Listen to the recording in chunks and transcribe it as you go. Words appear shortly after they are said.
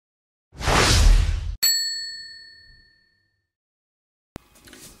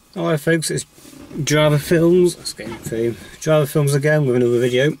Hello folks, it's driverfilms. Let's get into driverfilms again with another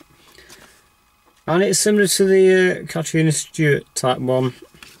video. And it's similar to the Katrina Stewart type one.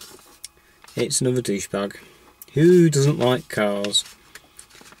 It's another douchebag. Who doesn't like cars?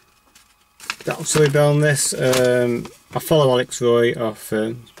 That's what we've been on this. I follow Alex Roy off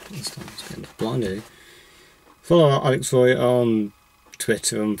follow Alex Roy on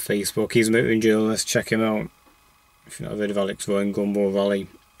Twitter and Facebook. He's a motoring journalist, check him out if you've not heard of Alex Roy and Gumball Valley.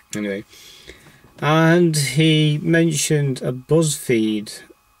 Anyway, and he mentioned a BuzzFeed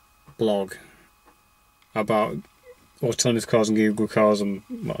blog about autonomous cars and Google cars and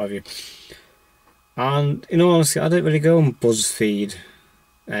what have you. And in all honesty, I don't really go on BuzzFeed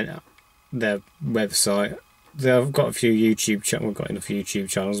and their website. They've got a few YouTube channels. We've got enough YouTube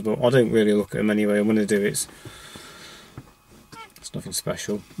channels, but I don't really look at them anyway. I'm going to do it's nothing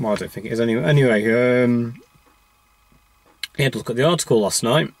special. Well, I don't think it is anyway. Anyway, I had to look at the article last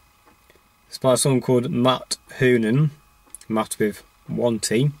night. It's by someone called Matt Hoonan. Matt with one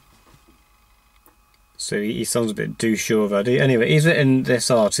T. So he sounds a bit douche already. Anyway, he's written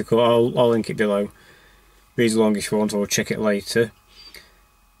this article. I'll link it below. Read along if you want, or check it later.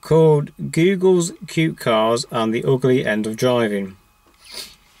 Called Google's Cute Cars and the Ugly End of Driving.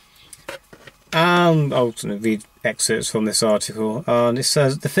 And I'll read excerpts from this article. And it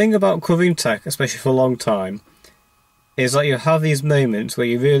says, the thing about covering tech, especially for a long time, is that you have these moments where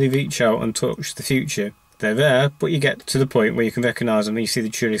you really reach out and touch the future. They're there, but you get to the point where you can recognise them and you see the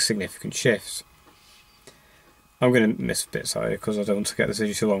truly significant shifts. I'm going to miss bits out here because I don't want to get this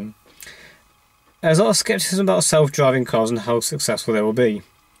video too long. There's a lot of scepticism about self-driving cars and how successful they will be.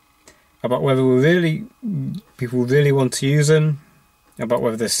 About whether people really want to use them, about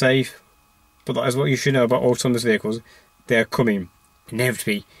whether they're safe. But that is what you should know about autonomous vehicles. They're coming.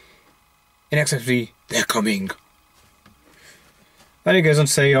 Inevitably. Inexorably, they're coming. And he goes on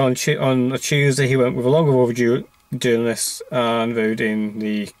to say on a Tuesday he went with a longer overdue journalist and rode in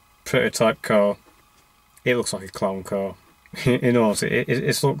the prototype car. It looks like a clown car. In honesty,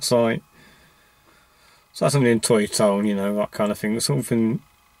 it looks like it's like something in Toy Town, you know, that kind of thing. Something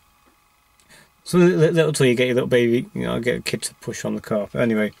little till you get your little baby, you know, get a kid to push on the car. But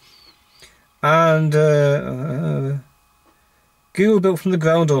anyway, and Google built from the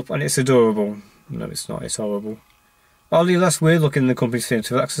ground up, and it's adorable. No, it's not. It's horrible. Oddly less weird looking than the company's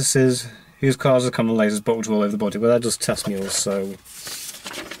Finite Accesses, whose cars are camera lasers bolted all over the body. Well, they're just test mules, so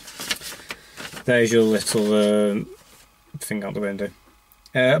there's your little thing out the window.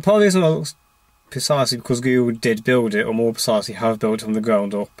 Part of the reason why it looks precisely because Google did build it, or more precisely have built it from the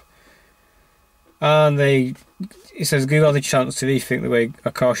ground up. And it says Google had the chance to rethink the way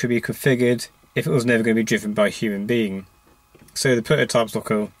a car should be configured if it was never going to be driven by a human being. So the prototypes look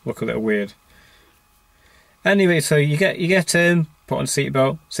a little weird. Anyway, so you get put on a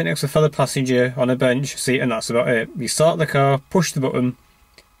seatbelt, sit next to a fellow passenger on a bench seat, and that's about it. You start the car, push the button,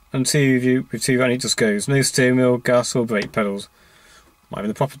 and two of you with two, and it just goes. No steering wheel, gas, or brake pedals. Not even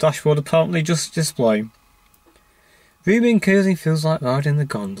the proper dashboard, apparently, just display. Rooming cozy feels like riding the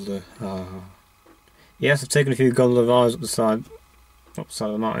gondola. Yes, I've taken a few gondola rides up the side of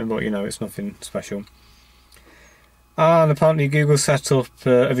the mountain, but you know, it's nothing special. And apparently Google set up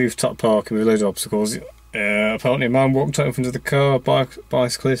a rooftop parking with loads of obstacles. Apparently a man walked out in front of the car,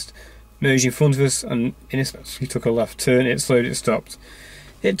 bicyclist merged in front of us and inexplicably took a left turn. It slowed, it stopped.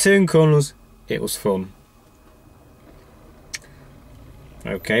 It turned corners. It was fun.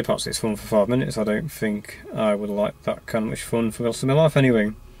 Okay, perhaps it's fun for 5 minutes. I don't think I would like that kind of much fun for the rest of my life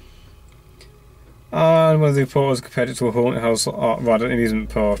anyway. And one of the reporters compared it to a haunted house ride at an amusement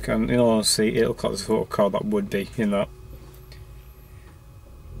park, and in all honesty, it looked like the sort of car that would be in that.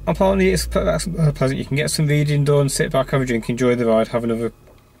 Apparently it's pleasant. You can get some reading done, sit back, have a drink, enjoy the ride, have another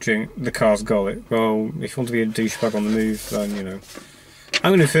drink. The car's got it. Well, if you want to be a douchebag on the move, then you know. I'm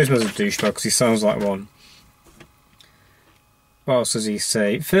going to refer to him as a douchebag because he sounds like one. What else does he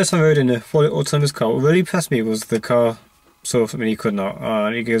say? First time I rode in a fully autonomous car, what really impressed me was the car saw something he could not.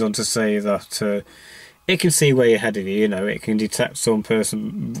 And he goes on to say that it can see way ahead of you, you know, it can detect some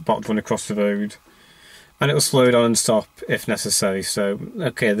person about to run across the road. And it will slow down and stop if necessary. So,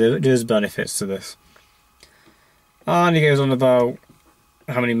 okay, there's benefits to this. And he goes on about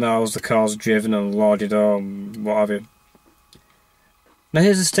how many miles the car's driven and large it are and what have you. Now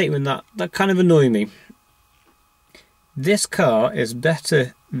here's a statement that kind of annoyed me. This car is a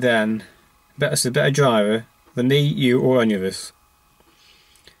better driver than me, you or any of us.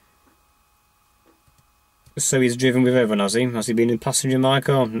 So he's driven with everyone, has he? Has he been in passenger in my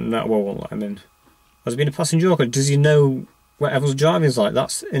car? No, well, I won't let him in. Has he been a passenger car? Does he know what everyone's driving is like?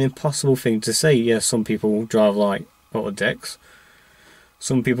 That's an impossible thing to say. Yes, some people drive like auto decks.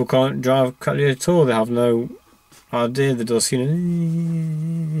 Some people can't drive correctly at all. They have no idea. They just, you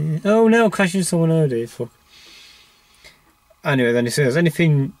know, oh no, crashing someone, oh dear, fuck. Anyway, then he says,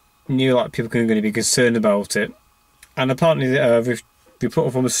 anything new, like people are going to be concerned about it. And apparently the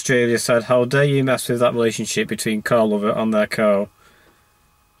reporter from Australia said, how dare you mess with that relationship between car lover and their car.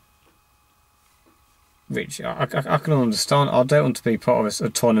 Which I can understand. I don't want to be part of this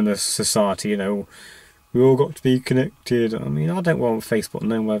autonomous society, you know. We all got to be connected. I mean, I don't want Facebook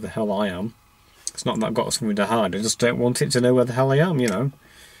knowing where the hell I am. It's not that I've got something to hide. I just don't want it to know where the hell I am, you know.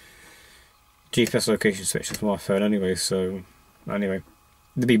 GPS location switches for my phone anyway, so... Anyway.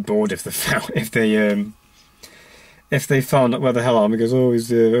 They'd be bored if they found... If they found out where the hell I am. Because, oh, he's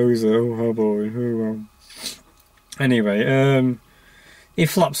there, oh, how boring, oh, well. Anyway, he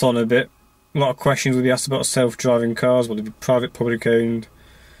flaps on a bit. A lot of questions will be asked about self-driving cars. Will they be private, public owned?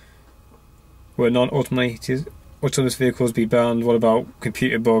 Will non-automated autonomous vehicles be banned? What about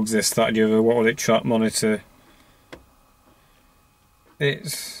computer bugs, this, that, the other? What will it track, monitor?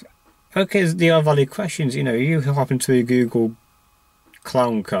 It's... Okay, they are valid questions, you know. You happen to a Google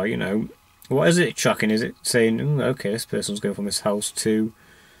clown car, you know. What is it tracking? Is it saying, okay, this person's going from this house to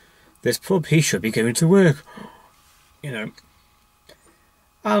this pub, he should be going to work? You know.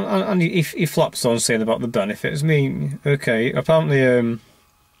 And he flaps on saying about the benefits. I mean, okay, apparently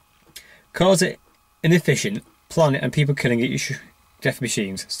cars are inefficient, planet and people killing it, death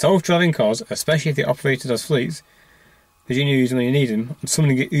machines. Self-driving cars, especially if they're operated as fleets, because you use them when you need them, and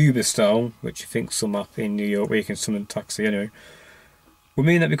summoning it Uber style, which I think some app in New York where you can summon a taxi anyway, would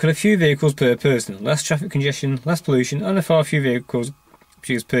mean that we could have few vehicles per person, less traffic congestion, less pollution, and a far few vehicles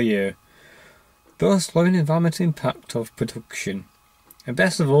produced per year, thus lowering the environmental impact of production. And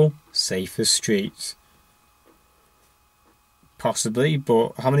best of all, safer streets. Possibly,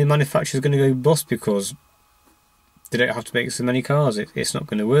 but how many manufacturers are going to go bust because they don't have to make so many cars? It's not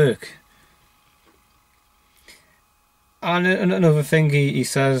going to work. And another thing he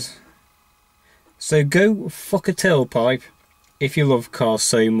says, so go fuck a tailpipe if you love cars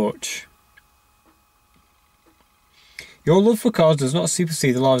so much. Your love for cars does not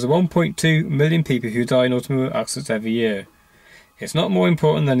supersede the lives of 1.2 million people who die in automobile accidents every year. It's not more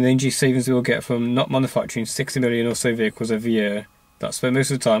important than the energy savings we will get from not manufacturing 60 million or so vehicles every year that spend most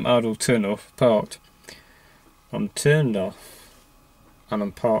of the time idle, turned off, parked. I'm turned off and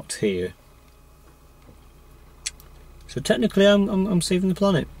I'm parked here. So technically I'm saving the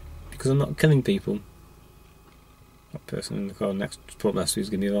planet because I'm not killing people. That person in the car next to is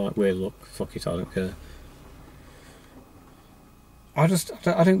giving me like weird look. Fuck it, I don't care. I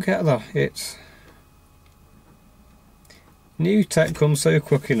don't get that. It's new tech comes so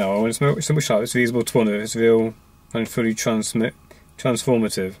quickly now, and it's so much like it's feasible to wonder if it's real and fully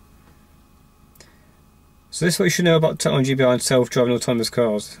transformative. So this is what you should know about technology behind self-driving autonomous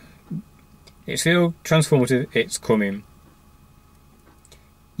cars. It's real, transformative, it's coming.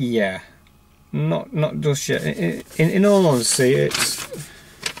 Yeah. Not just yet. In all honesty, it's...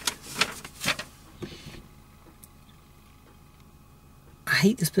 I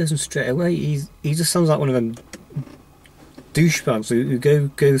hate this person straight away. He just sounds like one of them douche bags who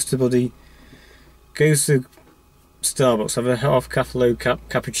goes to Starbucks, have a half caffè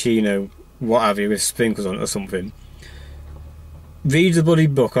cappuccino, whatever, with sprinkles on it or something. Read the bloody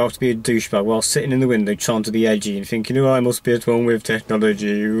book how to be a douchebag while sitting in the window trying to be edgy and thinking, oh, I must be at home with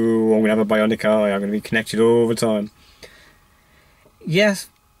technology, oh, I'm going to have a bionic eye, I'm going to be connected all the time. Yes,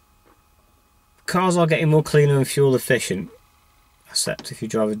 cars are getting more cleaner and fuel efficient, except if you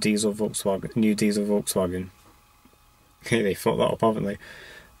drive a new diesel Volkswagen. They fucked that up, haven't they?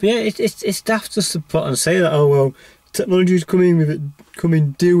 But yeah, it's daft just to put and say that, oh well, technology's coming with it,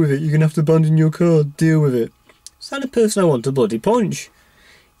 deal with it, you're going to have to abandon your car, deal with it. Is that the person I want to bloody punch?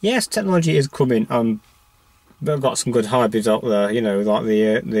 Yes, technology is coming, they've got some good hybrids out there, you know, like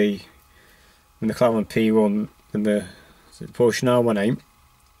the McLaren P1 and the Porsche 918.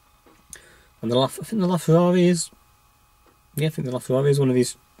 And I think the LaFerrari is... Yeah, I think the LaFerrari is one of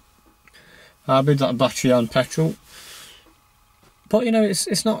these hybrids, like battery and petrol. But, you know,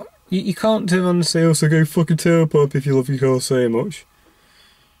 it's not... You can't turn around and say, oh, so go fucking tailpipe if you love your car so much.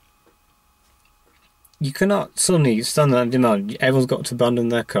 You cannot suddenly stand there and demand everyone's got to abandon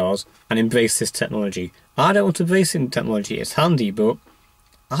their cars and embrace this technology. I don't want to embrace in technology, it's handy, but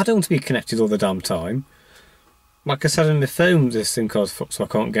I don't want to be connected all the damn time. Like I said on my phone, this thing called fuck, so I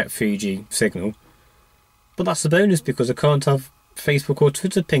can't get 3G signal. But that's the bonus because I can't have Facebook or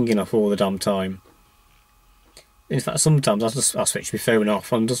Twitter pinging off all the damn time. In fact, sometimes I'll switch my phone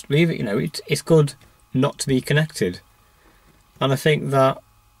off and just leave it, you know, it's good not to be connected. And I think that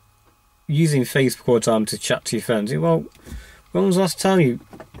using Facebook all the time to chat to your friends, well, When was the last time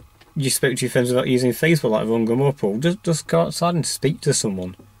you spoke to your friends about using Facebook, like rung them up, or just go outside and speak to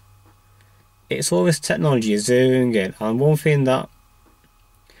someone? It's all this technology is zeroing in, and one thing that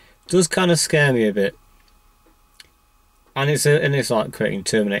does kind of scare me a bit, and it's like creating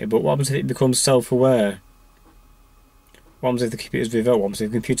Terminator, but what happens if it becomes self-aware? What happens if the computer's revolt? What happens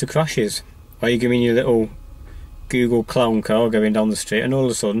if the computer crashes? Or you give me your little Google clown car going down the street, and all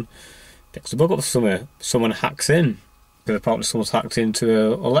of a sudden picks a bug up somewhere, someone hacks in. Because apparently someone's hacked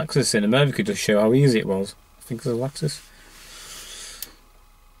into a Lexus in America to show how easy it was. I think it was a Lexus.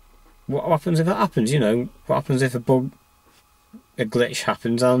 What happens if that happens? You know, what happens if a glitch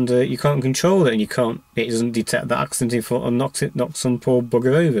happens and you can't control it, and it doesn't detect that accident in front and knocks some poor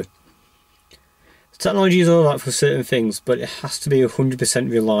bugger over. Technology is alright for certain things, but it has to be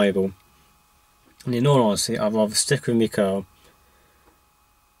 100% reliable. And in all honesty, I'd rather stick with my car.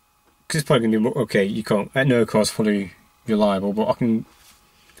 Because it's probably going to be okay. You can't. No car's fully reliable, but I can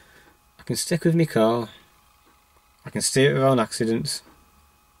stick with my car. I can steer it around accidents.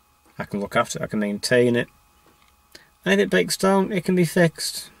 I can look after it. I can maintain it. And if it breaks down, it can be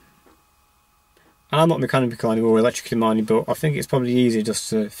fixed. And I'm not mechanical anymore, electrically minded, but I think it's probably easier just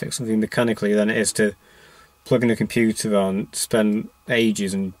to fix something mechanically than it is to plug in a computer and spend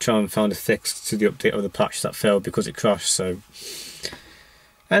ages and try and find a fix to the update of the patch that failed because it crashed. So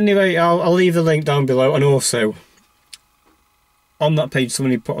anyway, I'll leave the link down below, and also on that page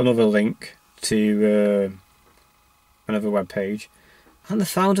somebody put another link to another web page, and the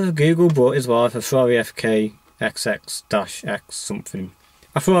founder of Google bought his wife a Ferrari FK XX-X something,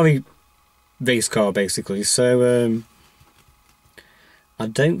 a Ferrari race car basically. So I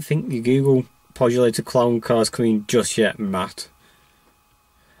don't think your Google postulated clown car's coming just yet, Matt.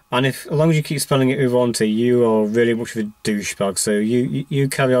 And as long as you keep spelling it with one T, you are really much of a douchebag. So you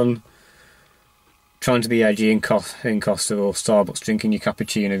carry on trying to be edgy in Costa or Starbucks, drinking your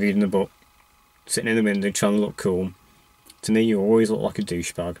cappuccino, reading a book, sitting in the window trying to look cool. To me, you always look like a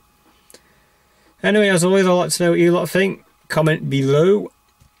douchebag. Anyway, as always, I'd like to know what you lot think. Comment below.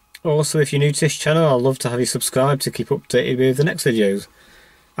 Also, if you're new to this channel, I'd love to have you subscribe to keep updated with the next videos.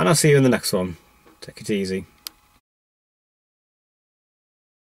 And I'll see you in the next one. Take it easy.